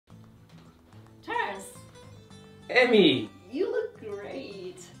Emmy! You look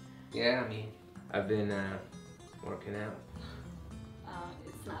great. Yeah, I mean, I've been working out.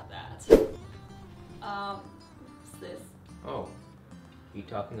 It's not that. What's this? Oh, you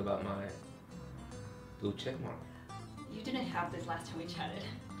talking about my blue checkmark? You didn't have this last time we chatted.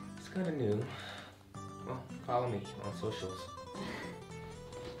 It's kind of new. Well, follow me on socials.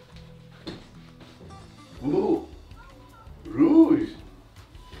 Ooh, Rouge.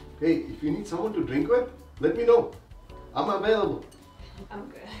 Hey, if you need someone to drink with, let me know. I'm available. I'm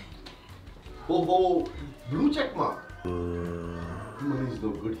good. Oh, blue checkmark. Money is no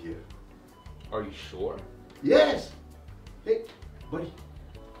good here. Are you sure? Yes. Hey, buddy.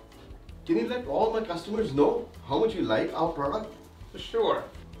 Can you let all my customers know how much you like our product? Sure.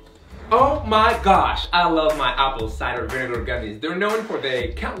 Oh my gosh, I love my apple cider vinegar gummies. They're known for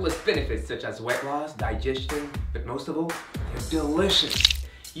their countless benefits such as weight loss, digestion, but most of all, they're delicious.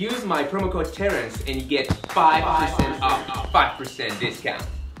 Use my promo code Terrence and you get 5% off, 5% discount.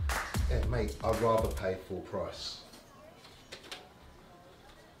 And mate, I'd rather pay full price.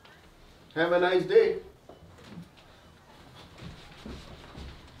 Have a nice day.